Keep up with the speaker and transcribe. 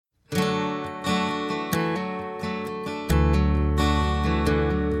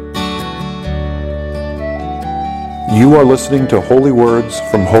You are listening to Holy Words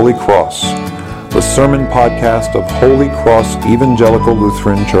from Holy Cross, the sermon podcast of Holy Cross Evangelical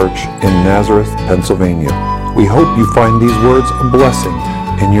Lutheran Church in Nazareth, Pennsylvania. We hope you find these words a blessing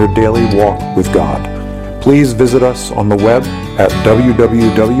in your daily walk with God. Please visit us on the web at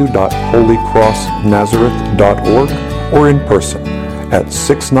www.holycrossnazareth.org or in person at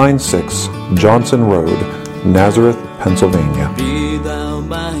 696 Johnson Road, Nazareth, Pennsylvania. Be thou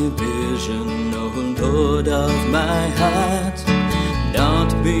my vision, O Lord of my heart,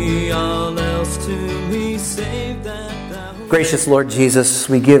 not be all else to me save that thou... Gracious Lord Jesus,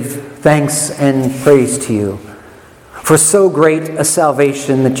 we give thanks and praise to you for so great a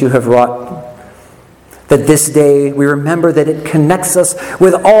salvation that you have wrought, that this day we remember that it connects us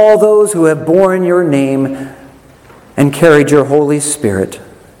with all those who have borne your name and carried your Holy Spirit,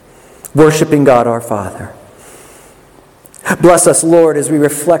 worshiping God our Father. Bless us, Lord, as we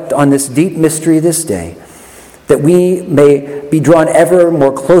reflect on this deep mystery this day, that we may be drawn ever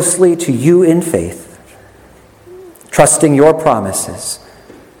more closely to you in faith, trusting your promises.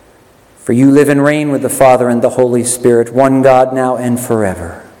 For you live and reign with the Father and the Holy Spirit, one God now and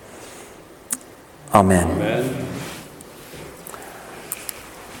forever. Amen. Amen.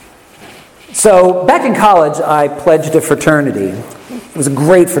 So, back in college, I pledged a fraternity. It was a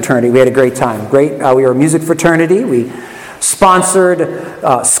great fraternity. We had a great time. We were a music fraternity. We sponsored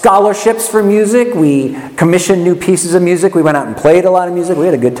scholarships for music. We commissioned new pieces of music. We went out and played a lot of music. We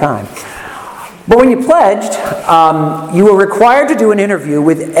had a good time. But when you pledged, you were required to do an interview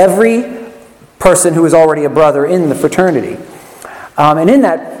with every person who was already a brother in the fraternity. And in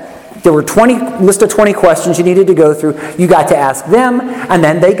that, there were list of 20 questions you needed to go through. You got to ask them, and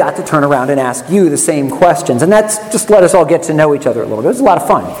then they got to turn around and ask you the same questions. And that's just let us all get to know each other a little bit. It was a lot of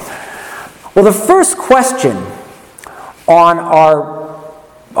fun. Well, the first question on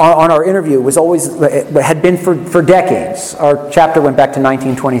our interview had been for decades. Our chapter went back to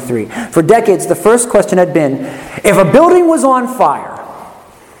 1923. For decades, the first question had been, if a building was on fire,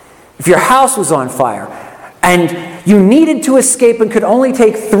 if your house was on fire, and you needed to escape and could only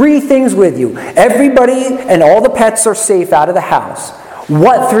take 3 things with you, everybody and all the pets are safe out of the house,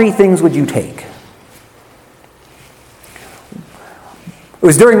 what 3 things would you take? It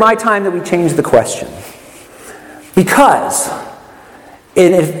was during my time that we changed the question. Because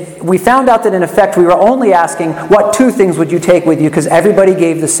we found out that in effect we were only asking what 2 things would you take with you, because everybody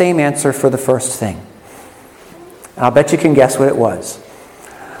gave the same answer for the first thing. And I'll bet you can guess what it was.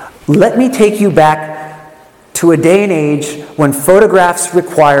 Let me take you back to a day and age when photographs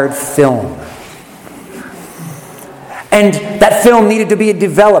required film. And that film needed to be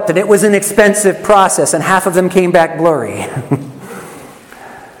developed, and it was an expensive process, and half of them came back blurry.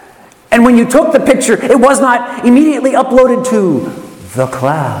 And when you took the picture, it was not immediately uploaded to the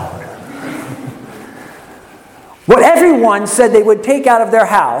cloud. What everyone said they would take out of their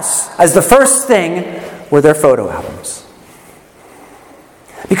house as the first thing were their photo albums.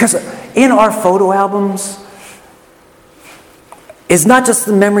 Because in our photo albums is not just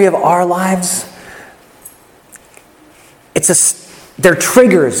the memory of our lives, they're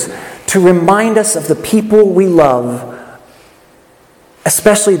triggers to remind us of the people we love,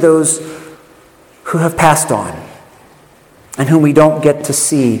 especially those who have passed on and whom we don't get to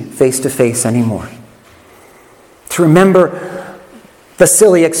see face to face anymore. To remember the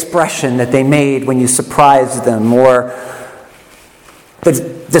silly expression that they made when you surprised them, or the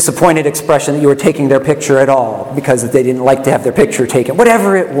disappointed expression that you were taking their picture at all because they didn't like to have their picture taken.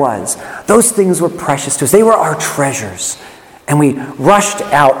 Whatever it was, those things were precious to us. They were our treasures. And we rushed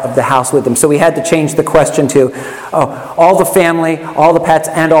out of the house with them. So we had to change the question to, all the family, all the pets,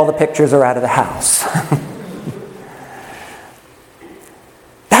 and all the pictures are out of the house.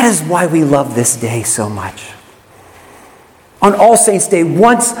 That is why we love this day so much. On All Saints' Day,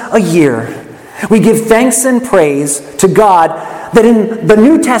 once a year, we give thanks and praise to God that in the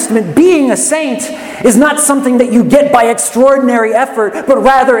New Testament, being a saint is not something that you get by extraordinary effort, but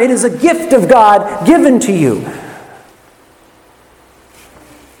rather it is a gift of God given to you.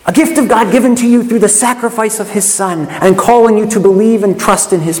 A gift of God given to you through the sacrifice of His Son and calling you to believe and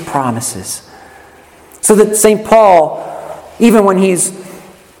trust in His promises. So that St. Paul, even when he's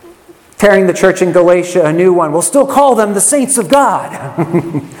tearing the church in Galatia a new one, will still call them the saints of God.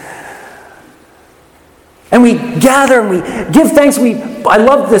 And we gather and we give thanks. I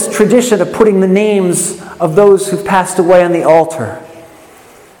love this tradition of putting the names of those who've passed away on the altar.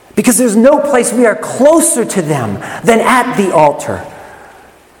 Because there's no place we are closer to them than at the altar.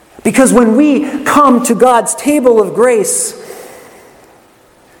 Because when we come to God's table of grace,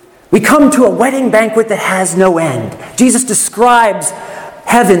 we come to a wedding banquet that has no end. Jesus describes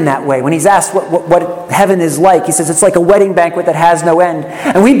heaven that way. When he's asked what heaven is like, he says it's like a wedding banquet that has no end.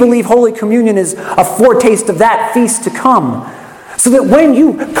 And we believe Holy Communion is a foretaste of that feast to come. So that when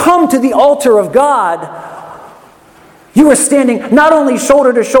you come to the altar of God, you are standing not only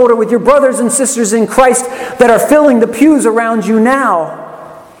shoulder to shoulder with your brothers and sisters in Christ that are filling the pews around you now,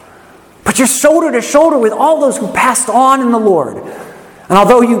 but you're shoulder to shoulder with all those who passed on in the Lord. And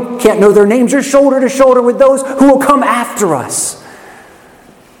although you can't know their names, you're shoulder to shoulder with those who will come after us.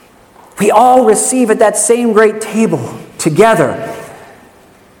 We all receive at that same great table together.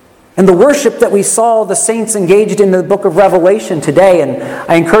 And the worship that we saw the saints engaged in the book of Revelation today, and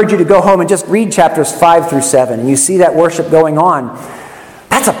I encourage you to go home and just read chapters 5 through 7, and you see that worship going on.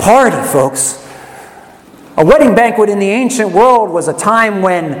 That's a party, folks. A wedding banquet in the ancient world was a time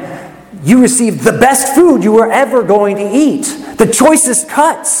when you received the best food you were ever going to eat, the choicest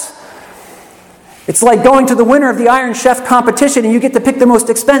cuts. It's like going to the winner of the Iron Chef competition and you get to pick the most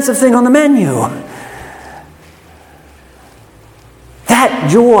expensive thing on the menu. That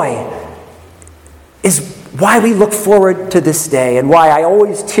joy is why we look forward to this day and why I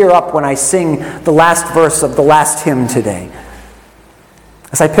always tear up when I sing the last verse of the last hymn today.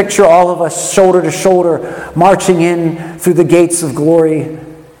 As I picture all of us shoulder to shoulder marching in through the gates of glory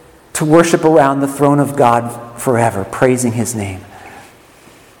to worship around the throne of God forever, praising His name.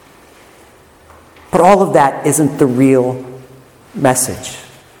 But all of that isn't the real message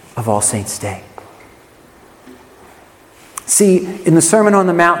of All Saints' Day. See, in the Sermon on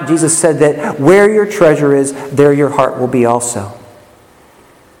the Mount, Jesus said that where your treasure is, there your heart will be also.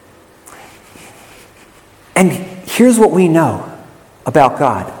 And here's what we know about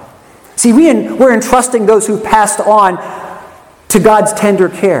God. See, we're entrusting those who passed on to God's tender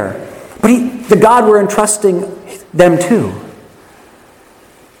care. But the God we're entrusting them to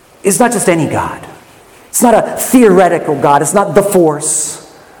is not just any God. It's not a theoretical God. It's not the force.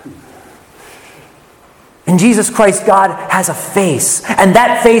 In Jesus Christ, God has a face, and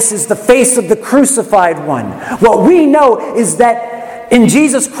that face is the face of the crucified one. What we know is that in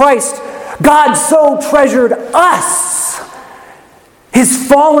Jesus Christ, God so treasured us, His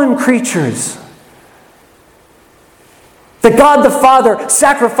fallen creatures, that God the Father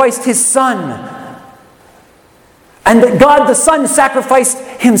sacrificed His Son, and that God the Son sacrificed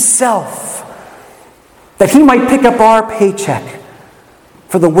Himself, that He might pick up our paycheck.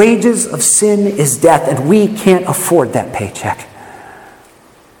 For the wages of sin is death, and we can't afford that paycheck.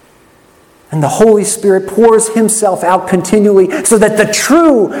 And the Holy Spirit pours Himself out continually so that the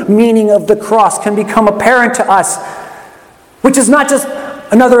true meaning of the cross can become apparent to us, which is not just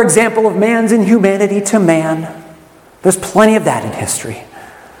another example of man's inhumanity to man. There's plenty of that in history.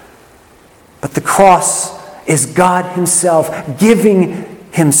 But the cross is God Himself giving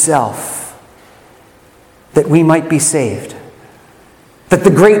Himself that we might be saved. That the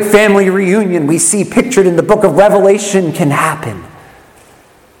great family reunion we see pictured in the book of Revelation can happen.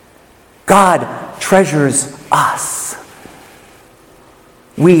 God treasures us.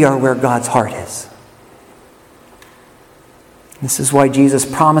 We are where God's heart is. This is why Jesus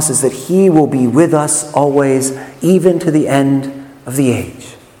promises that He will be with us always, even to the end of the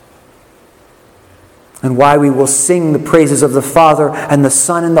age. And why we will sing the praises of the Father and the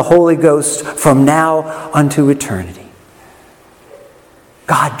Son and the Holy Ghost from now unto eternity.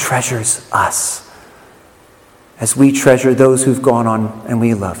 God treasures us as we treasure those who've gone on and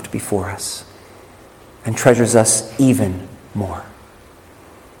we loved before us, and treasures us even more.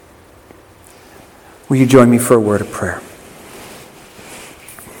 Will you join me for a word of prayer?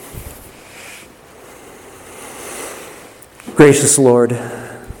 Gracious Lord,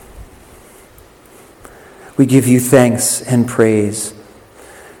 we give You thanks and praise.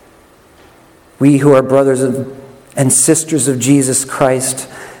 We who are brothers and sisters of Jesus Christ,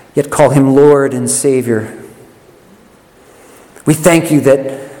 yet call Him Lord and Savior. We thank You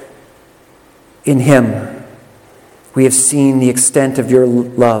that in Him we have seen the extent of Your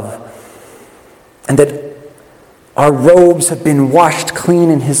love, and that our robes have been washed clean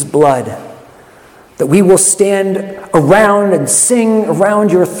in His blood, that we will stand around and sing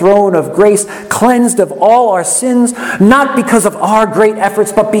around Your throne of grace, cleansed of all our sins, not because of our great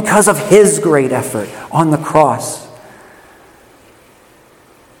efforts, but because of His great effort on the cross.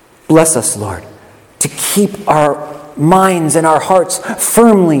 Bless us, Lord, to keep our minds and our hearts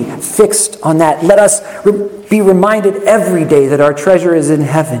firmly fixed on that. Let us be reminded every day that our treasure is in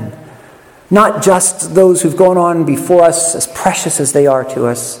heaven, not just those who've gone on before us, as precious as they are to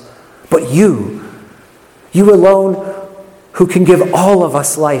us, but You alone, who can give all of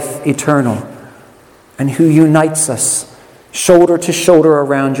us life eternal, and who unites us shoulder to shoulder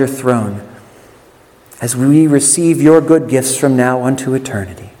around Your throne. as we receive your good gifts from now unto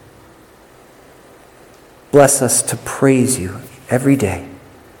eternity. Bless us to praise you every day.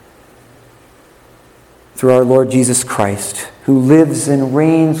 Through our Lord Jesus Christ, who lives and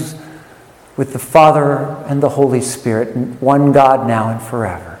reigns with the Father and the Holy Spirit, one God now and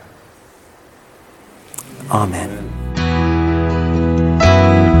forever. Amen.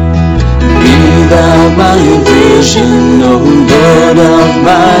 Be thou my vision, O Lord of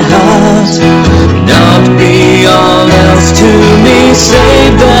my heart. Not be all else to me,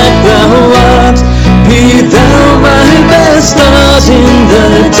 save that thou art. Be thou my best thought in the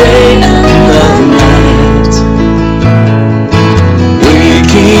day and the night.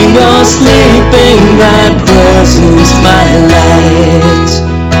 Waking or sleeping, thy presence my light.